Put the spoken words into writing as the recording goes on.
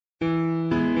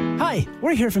Hi,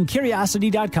 we're here from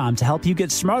Curiosity.com to help you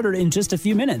get smarter in just a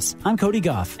few minutes. I'm Cody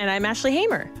Goff. And I'm Ashley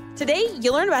Hamer. Today,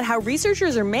 you'll learn about how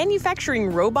researchers are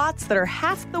manufacturing robots that are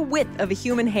half the width of a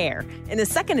human hair in the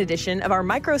second edition of our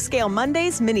Microscale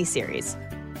Mondays miniseries.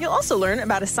 You'll also learn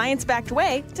about a science-backed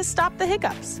way to stop the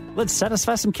hiccups. Let's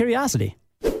satisfy some curiosity.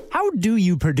 How do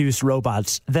you produce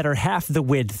robots that are half the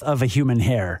width of a human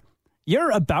hair?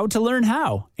 You're about to learn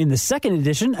how in the second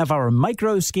edition of our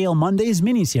Microscale Mondays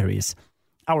miniseries.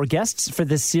 Our guests for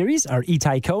this series are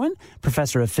Itai Cohen,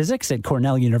 professor of physics at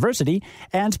Cornell University,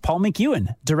 and Paul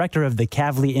McEwen, director of the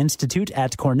Kavli Institute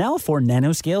at Cornell for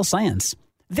Nanoscale Science.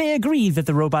 They agree that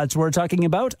the robots we're talking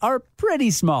about are pretty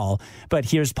small, but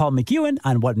here's Paul McEwen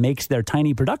on what makes their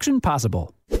tiny production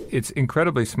possible. It's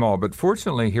incredibly small, but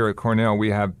fortunately here at Cornell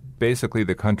we have basically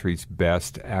the country's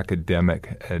best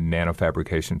academic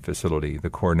nanofabrication facility, the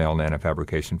Cornell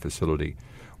Nanofabrication Facility,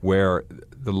 where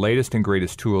the latest and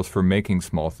greatest tools for making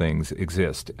small things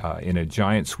exist in a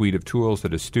giant suite of tools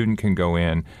that a student can go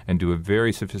in and do a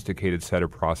very sophisticated set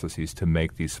of processes to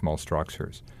make these small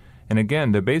structures. And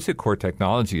again, the basic core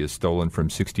technology is stolen from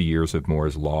 60 years of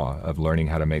Moore's law of learning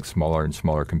how to make smaller and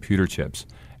smaller computer chips.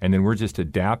 And then we're just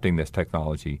adapting this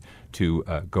technology to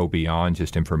go beyond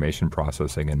just information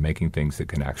processing and making things that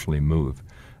can actually move.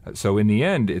 So in the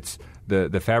end, it's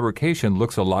the fabrication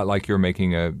looks a lot like you're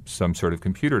making some sort of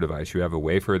computer device. You have a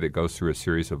wafer that goes through a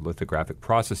series of lithographic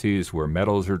processes where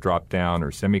metals are dropped down or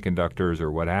semiconductors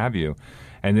or what have you.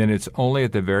 And then it's only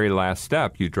at the very last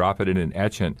step you drop it in an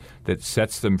etchant that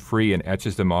sets them free and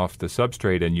etches them off the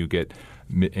substrate, and you get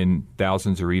in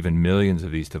thousands or even millions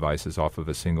of these devices off of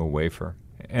a single wafer.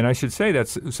 And I should say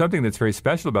that's something that's very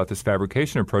special about this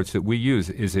fabrication approach that we use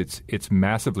is it's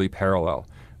massively parallel.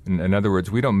 In other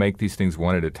words, we don't make these things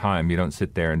one at a time. You don't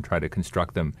sit there and try to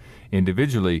construct them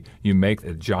individually. You make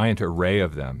a giant array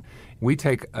of them. We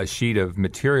take a sheet of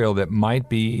material that might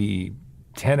be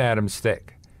 10 atoms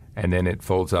thick, and then it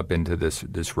folds up into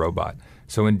this robot.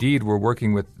 So indeed, we're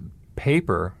working with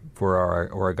paper for our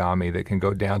origami that can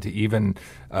go down to even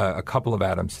a couple of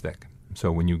atoms thick.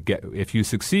 So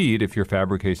if your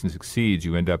fabrication succeeds,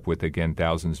 you end up with, again,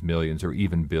 thousands, millions, or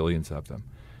even billions of them.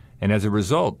 And as a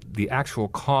result, the actual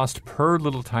cost per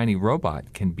little tiny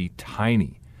robot can be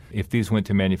tiny. If these went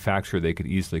to manufacture, they could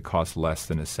easily cost less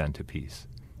than a cent a piece.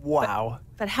 Wow.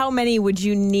 But how many would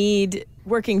you need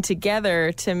working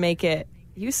together to make it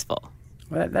useful?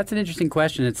 Well, that's an interesting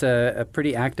question. It's a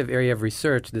pretty active area of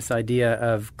research, this idea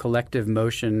of collective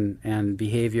motion and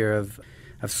behavior of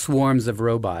swarms of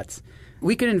robots.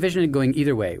 We could envision it going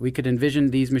either way. We could envision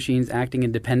these machines acting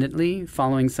independently,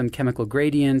 following some chemical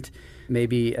gradient,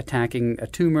 maybe attacking a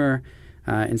tumor.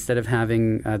 Instead of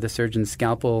having the surgeon's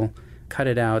scalpel cut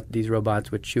it out, these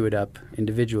robots would chew it up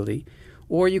individually.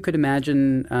 Or you could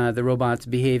imagine the robots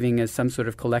behaving as some sort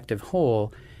of collective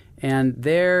whole. And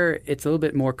there it's a little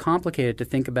bit more complicated to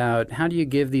think about how do you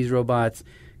give these robots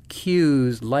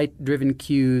cues, light-driven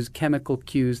cues, chemical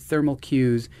cues, thermal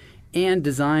cues, and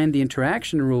design the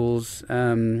interaction rules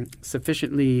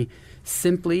sufficiently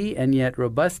simply and yet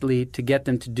robustly to get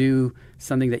them to do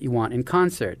something that you want in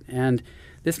concert. And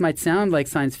this might sound like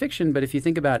science fiction, but if you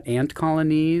think about ant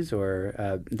colonies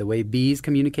or the way bees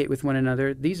communicate with one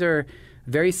another, these are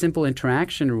very simple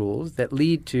interaction rules that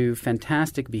lead to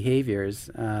fantastic behaviors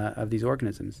of these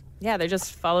organisms. Yeah, they're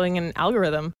just following an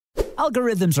algorithm.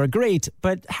 Algorithms are great,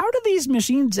 but how do these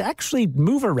machines actually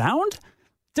move around?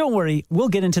 Don't worry, we'll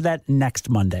get into that next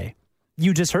Monday.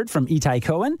 You just heard from Itai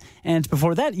Cohen, and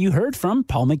before that, you heard from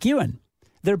Paul McEwen.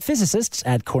 They're physicists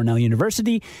at Cornell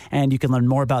University, and you can learn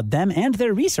more about them and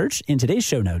their research in today's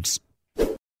show notes.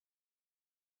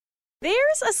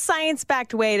 There's a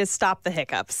science-backed way to stop the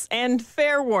hiccups, and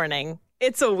fair warning,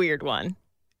 it's a weird one.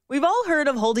 We've all heard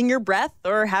of holding your breath,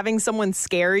 or having someone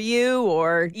scare you,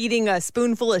 or eating a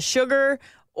spoonful of sugar,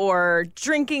 or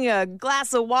drinking a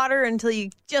glass of water until you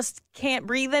just can't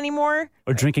breathe anymore.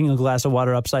 Or drinking a glass of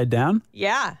water upside down?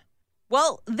 Yeah.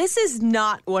 Well, this is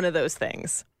not one of those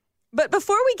things. But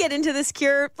before we get into this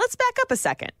cure, let's back up a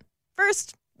second.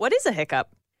 First, what is a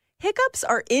hiccup? Hiccups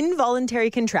are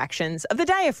involuntary contractions of the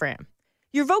diaphragm.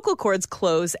 Your vocal cords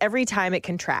close every time it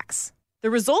contracts. The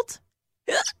result?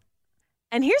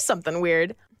 And here's something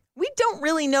weird. We don't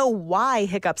really know why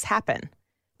hiccups happen.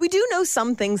 We do know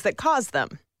some things that cause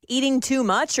them. Eating too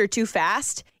much or too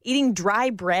fast, eating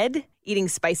dry bread, eating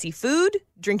spicy food,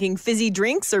 drinking fizzy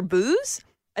drinks or booze,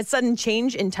 a sudden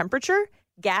change in temperature,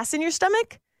 gas in your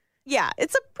stomach. Yeah,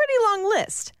 it's a pretty long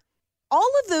list.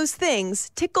 All of those things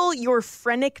tickle your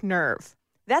phrenic nerve.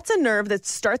 That's a nerve that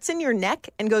starts in your neck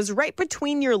and goes right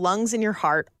between your lungs and your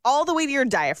heart, all the way to your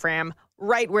diaphragm,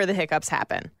 right where the hiccups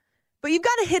happen. But you've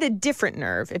got to hit a different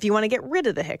nerve if you want to get rid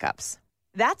of the hiccups.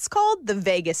 That's called the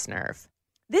vagus nerve.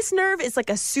 This nerve is like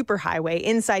a superhighway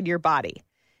inside your body.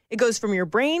 It goes from your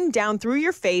brain down through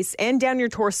your face and down your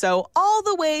torso all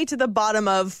the way to the bottom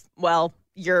of, well,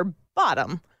 your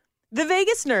bottom. The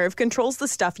vagus nerve controls the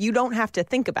stuff you don't have to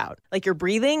think about, like your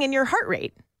breathing and your heart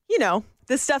rate. You know,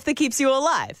 the stuff that keeps you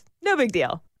alive. No big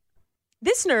deal.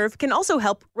 This nerve can also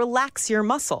help relax your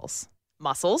muscles.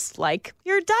 Muscles like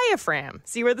your diaphragm.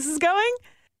 See where this is going?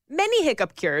 Many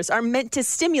hiccup cures are meant to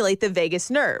stimulate the vagus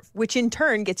nerve, which in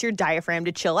turn gets your diaphragm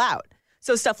to chill out.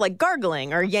 So stuff like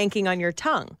gargling or yanking on your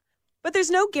tongue. But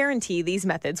there's no guarantee these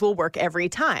methods will work every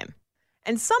time.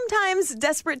 And sometimes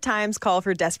desperate times call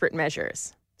for desperate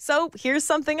measures. So here's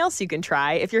something else you can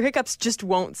try if your hiccups just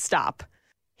won't stop.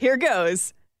 Here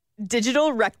goes.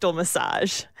 Digital rectal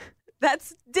massage.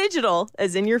 That's digital,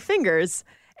 as in your fingers,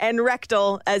 and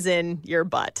rectal, as in your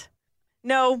butt.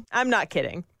 No, I'm not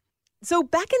kidding. So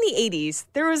back in the 80s,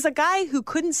 there was a guy who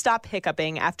couldn't stop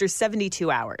hiccuping after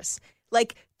 72 hours,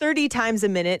 like 30 times a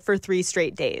minute for 3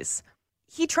 straight days.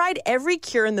 He tried every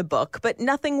cure in the book, but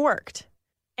nothing worked.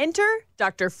 Enter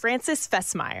Dr. Francis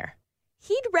Fessmeyer.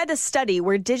 He'd read a study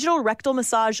where digital rectal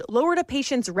massage lowered a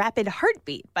patient's rapid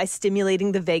heartbeat by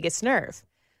stimulating the vagus nerve.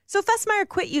 So Fessmeyer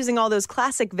quit using all those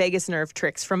classic vagus nerve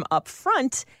tricks from up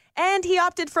front, and he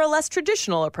opted for a less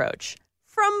traditional approach,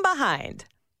 from behind.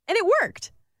 And it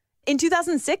worked. In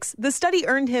 2006, the study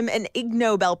earned him an Ig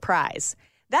Nobel Prize.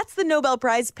 That's the Nobel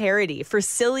Prize parody for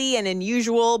silly and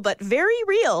unusual but very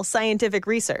real scientific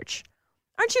research.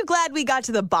 Aren't you glad we got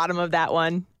to the bottom of that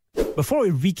one? Before we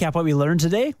recap what we learned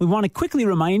today, we want to quickly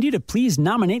remind you to please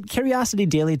nominate Curiosity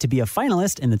Daily to be a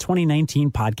finalist in the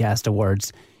 2019 Podcast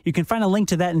Awards. You can find a link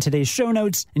to that in today's show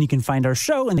notes, and you can find our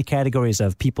show in the categories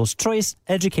of People's Choice,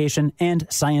 Education, and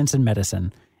Science and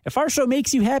Medicine. If our show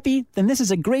makes you happy, then this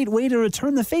is a great way to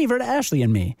return the favor to Ashley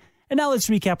and me. And now let's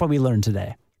recap what we learned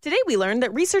today. Today we learned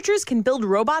that researchers can build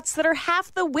robots that are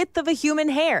half the width of a human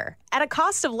hair at a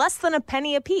cost of less than a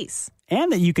penny apiece.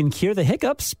 And that you can cure the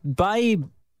hiccups by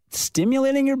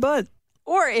stimulating your butt.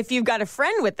 Or if you've got a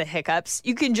friend with the hiccups,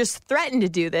 you can just threaten to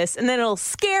do this and then it'll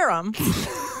scare them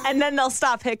and then they'll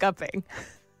stop hiccuping.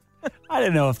 I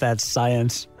don't know if that's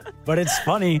science, but it's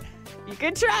funny. You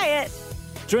can try it.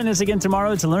 Join us again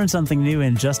tomorrow to learn something new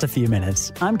in just a few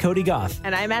minutes. I'm Cody Goff.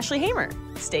 And I'm Ashley Hamer.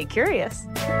 Stay curious.